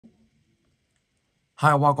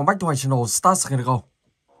Hi, welcome back to my channel, Stars Go.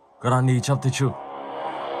 Granny Chapter 2.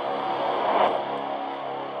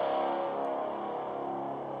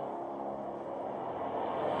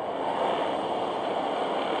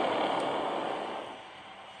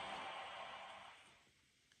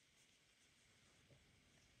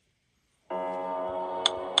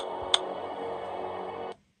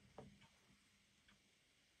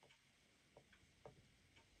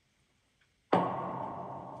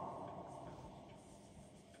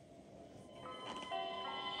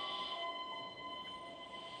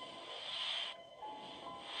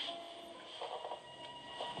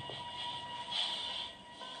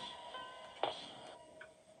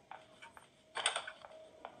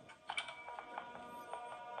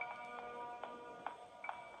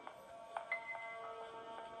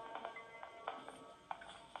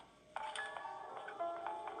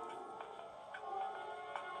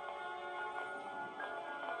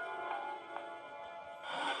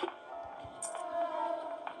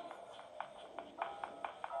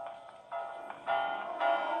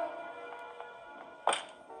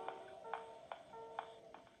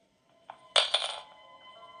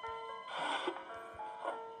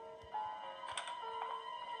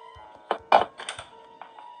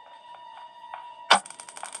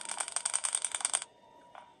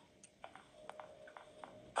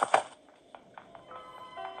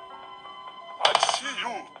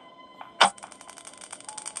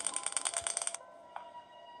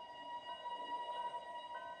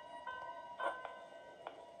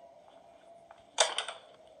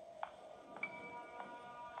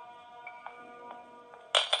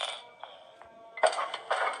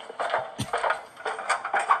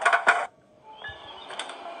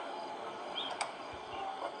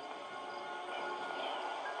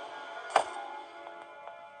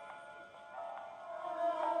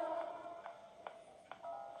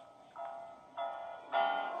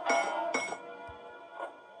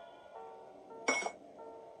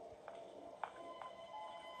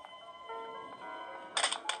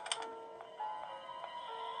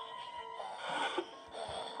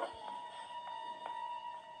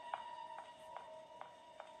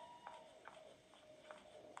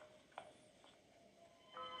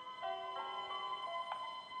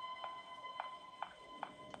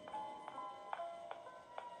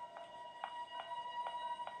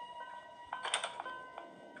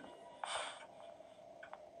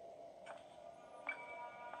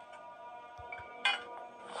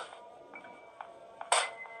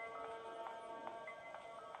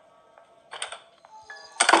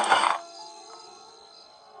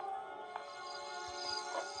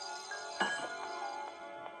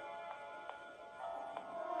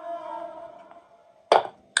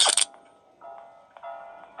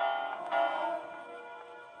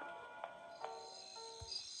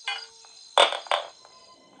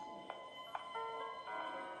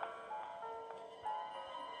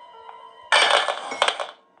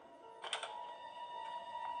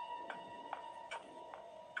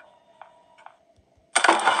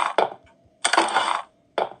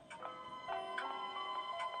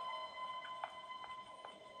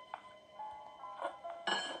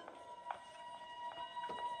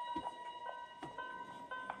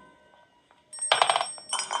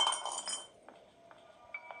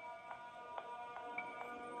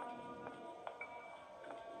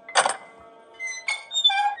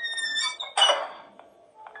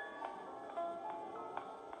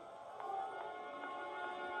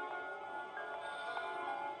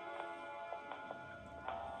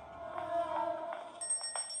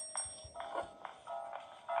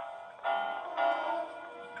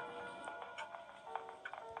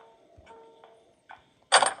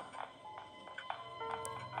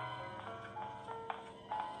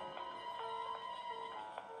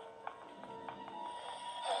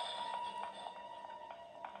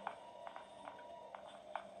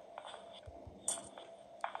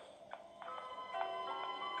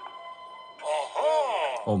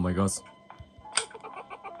 Oh my god.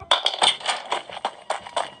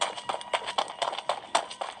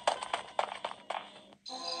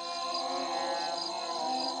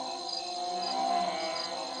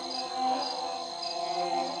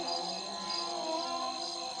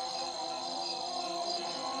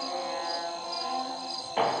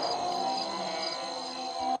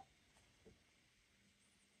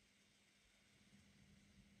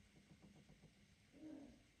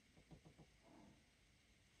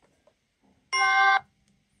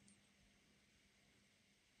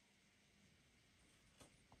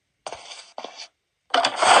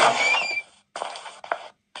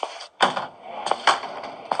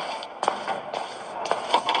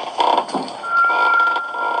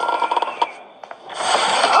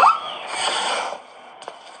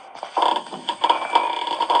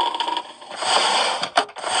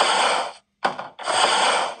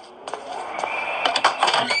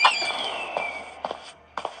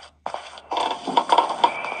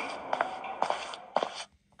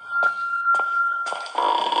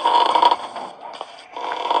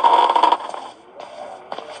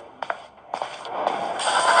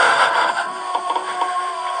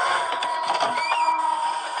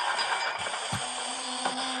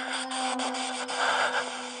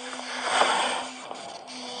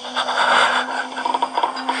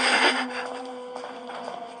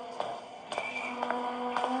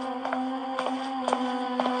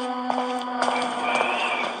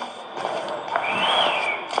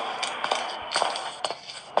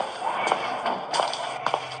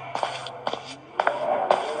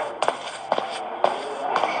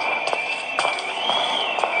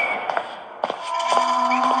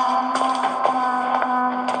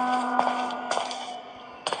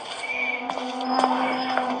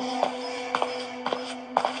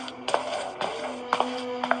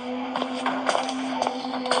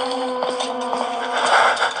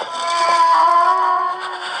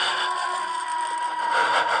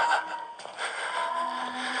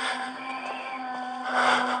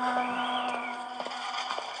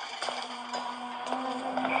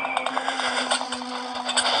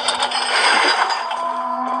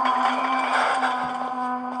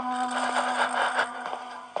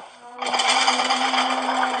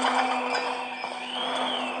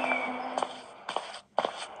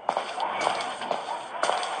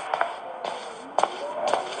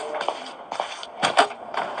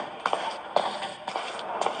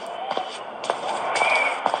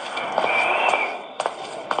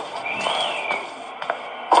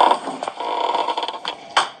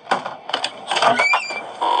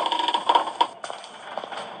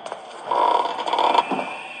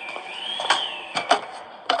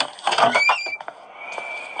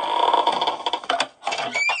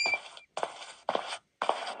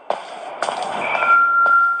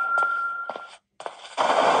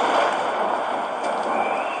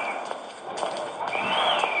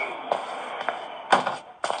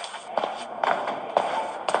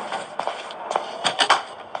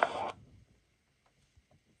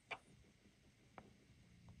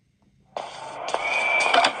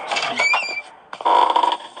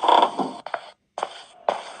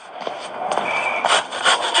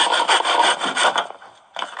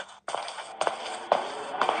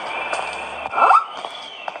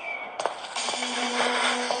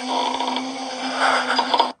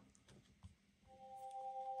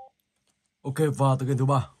 Ok, và tựa game thứ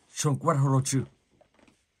 3, Strong Quest Horror 2.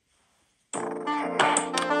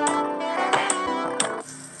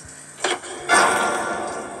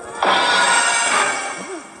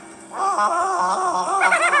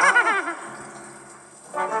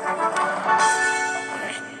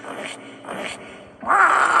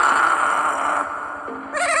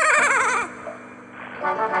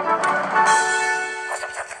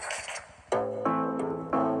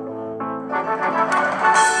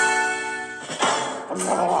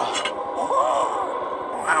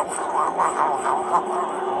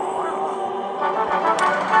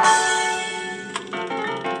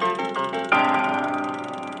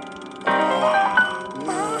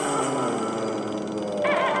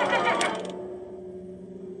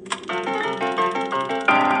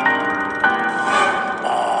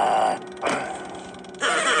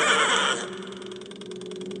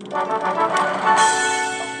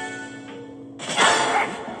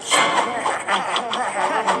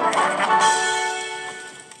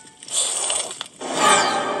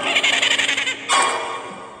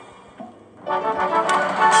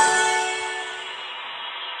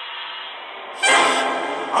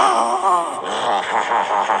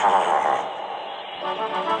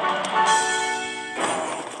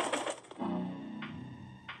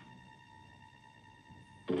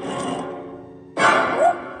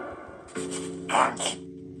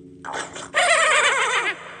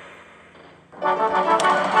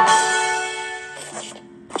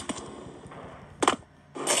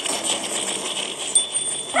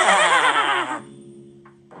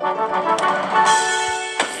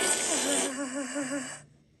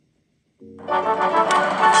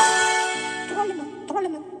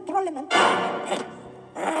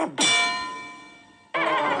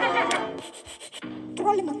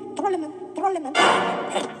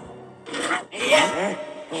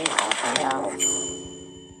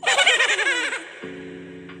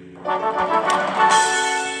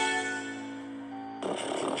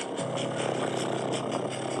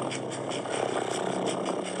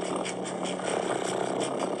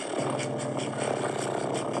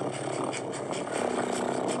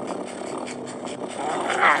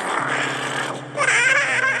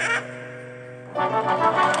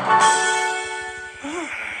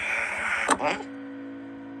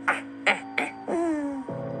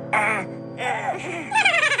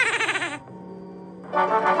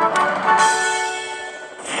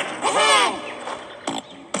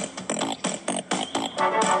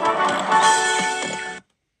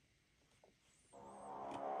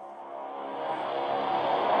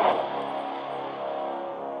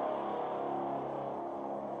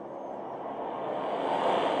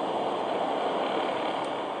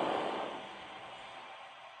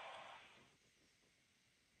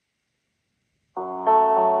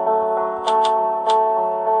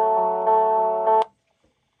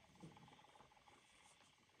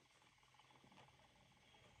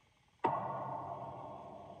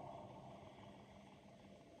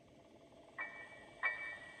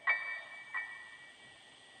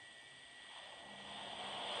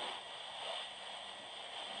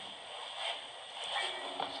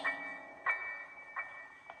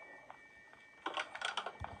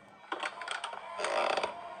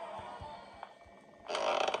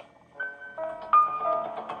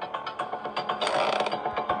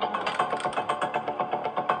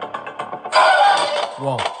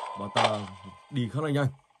 Wow, bà ta đi khá là nhanh.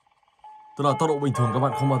 Tức là tốc độ bình thường các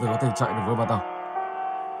bạn không bao giờ có thể chạy được với bà ta.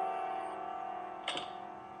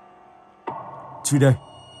 Truy đây.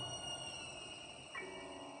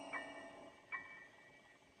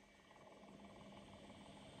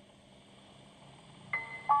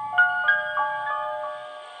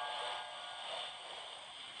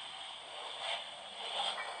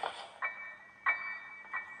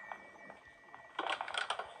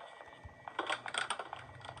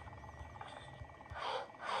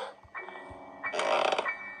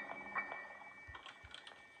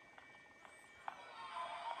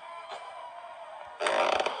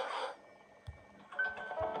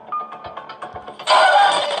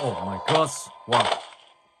 Oh my gosh, wow.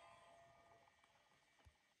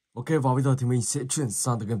 Ok, và bây giờ thì mình sẽ chuyển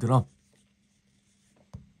sang tựa game thứ 5.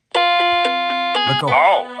 Let's go.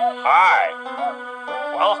 Oh, hi.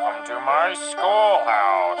 Welcome to my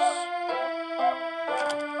schoolhouse.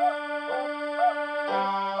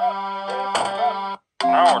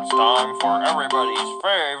 Now it's time for everybody's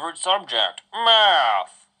favorite subject,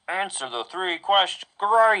 math. Answer the 3 questions.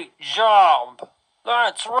 Great job.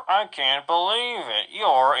 That's right. I can't believe it.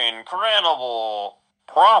 You're incredible.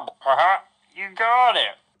 You got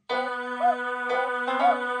it.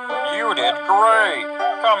 You did great.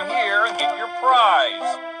 Come here and get your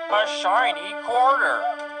prize. A shiny quarter.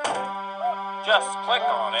 Just click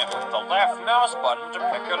on it with the left mouse button to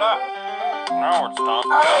pick it up. Now it's time.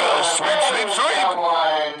 Sweep, sweep, sweep.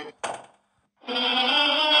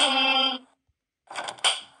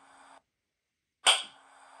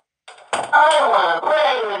 I want to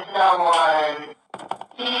play with someone.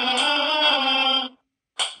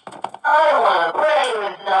 I want to play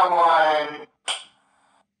with someone.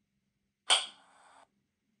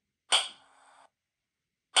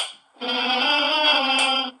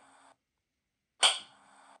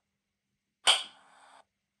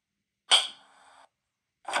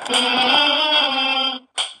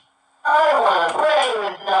 I want to play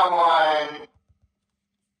with someone.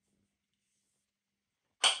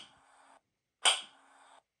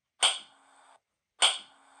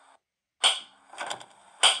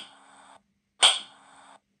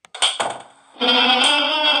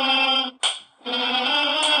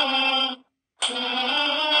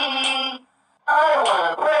 I want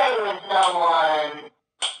to play with someone.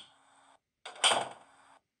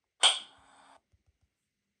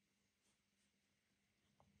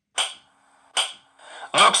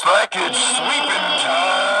 Looks like it's sweeping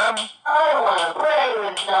time. I want to play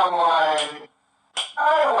with someone. I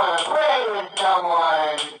want to play with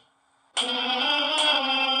someone.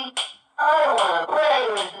 I want to play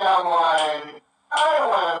with someone. I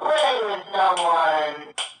want to play with someone.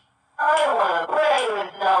 I want to play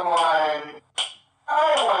with someone. I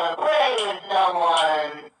want to play with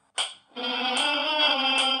someone.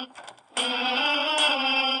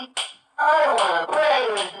 I want to play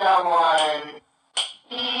with someone.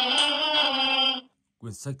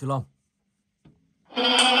 Quyển sách thứ 5.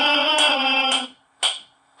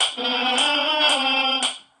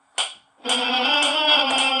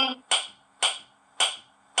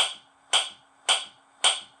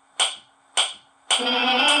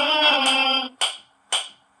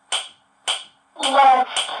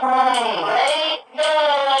 Let's play. No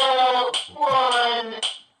one.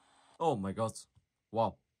 Oh my god.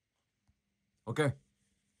 Wow. Okay.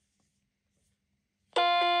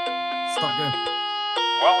 Start game.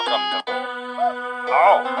 Welcome to...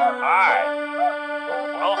 Oh, hi.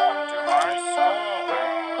 Welcome to my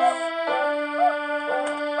schoolhouse.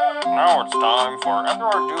 Now it's time for...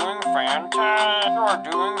 You're doing fantastic. You're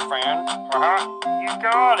doing You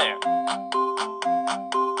got it.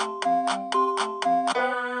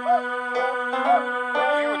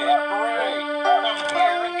 You did great. Come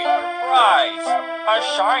here and get your prize. A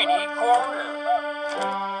shiny quarter.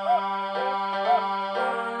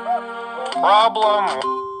 Problem.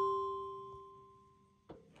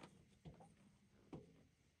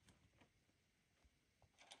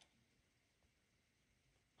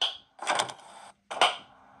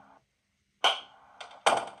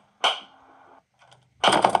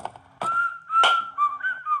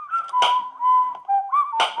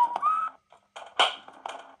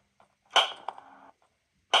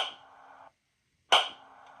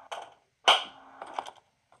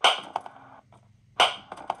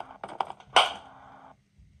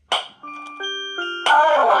 I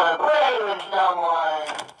want to play with someone.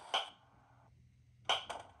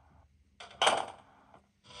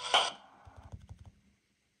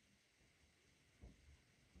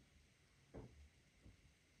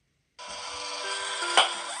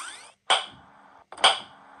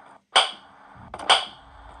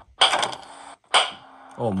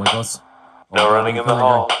 Oh my god. No running in the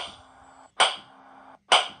hall.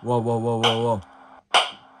 Whoa, whoa, whoa, whoa, whoa.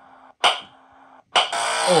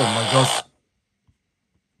 Oh my god.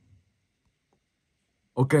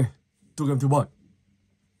 Ok, tựa game thứ 7.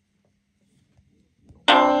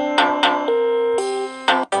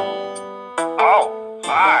 Oh,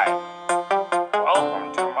 hi.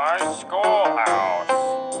 Welcome to my schoolhouse.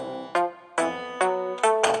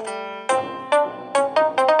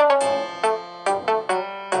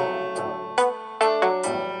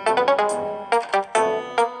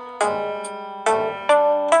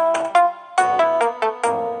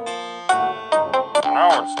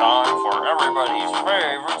 Now it's time for everybody's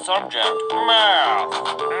favorite subject, math.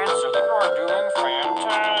 Answer that you're doing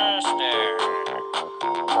fantastic.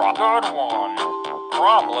 Good one.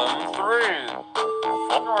 Problem 3.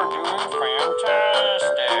 You're doing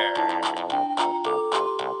fantastic.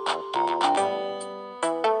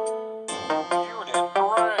 You did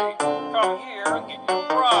great. Come here and get your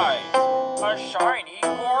prize. A shiny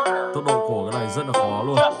quarter. Tốc độ của cái này rất là khó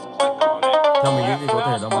luôn. Just click on it. Theo mình nghĩ thì có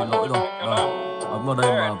thể là bị lỗi rồi. Ấn vào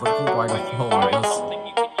đây mà vẫn không quay được. Oh my god.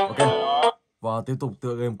 Ok. Và tiếp tục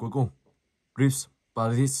tựa game cuối cùng. Rips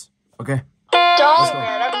Baldis. Ok. Don't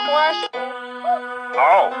get a fresh.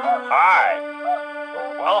 Oh, hi.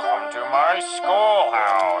 Welcome to my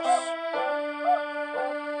schoolhouse.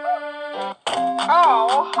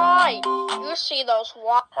 Oh, hi. You see those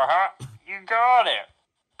You got it.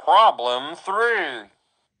 Problem 3.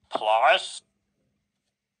 Plus.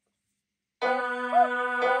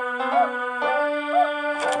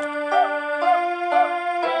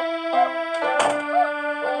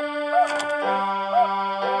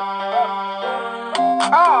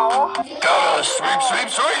 Oh. Gotta sweep, sweep,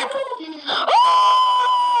 sweep.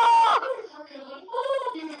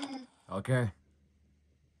 Ok.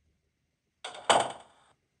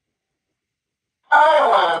 I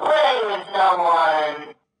want to play with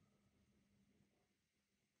someone.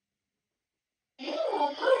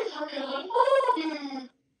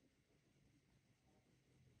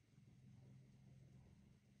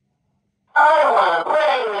 I want to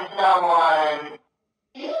play with someone.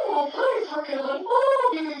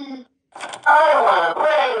 I want to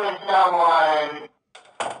play with someone.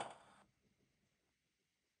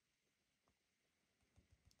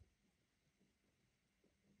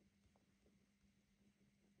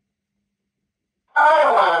 I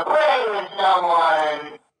want to play with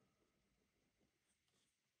someone.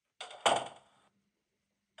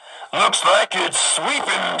 Looks like it's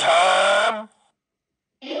sweeping time.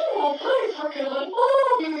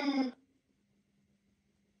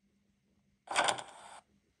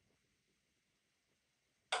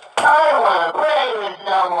 I want to play with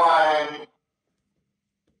someone.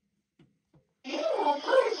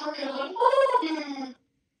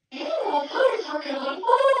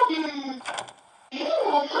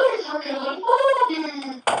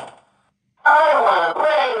 I want to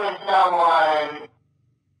play with someone.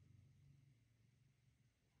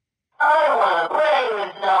 I want to play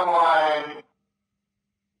with someone.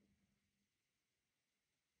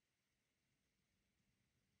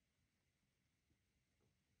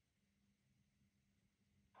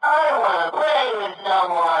 I want to play with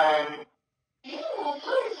someone.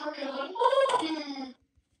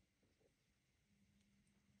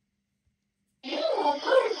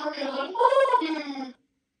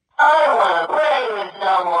 I want to play with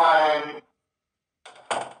someone.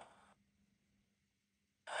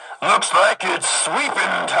 Looks like it's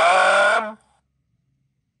sweeping time.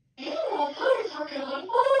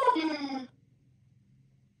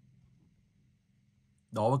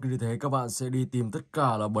 Đó, và như thế các bạn sẽ đi tìm tất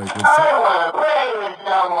cả là 7 quyển I sách. want to play with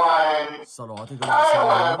someone. Sau đó thì các bạn sẽ I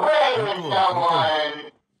want bấm to play cánh with cửa cuối cùng. someone.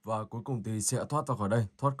 Và cuối cùng thì sẽ thoát ra khỏi đây,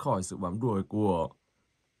 thoát khỏi sự bám đuổi của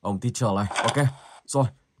ông teacher này. Ok, rồi.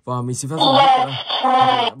 Và mình xin phép dừng clip ở đây. Hẹn gặp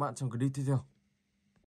lại các bạn trong clip tiếp theo.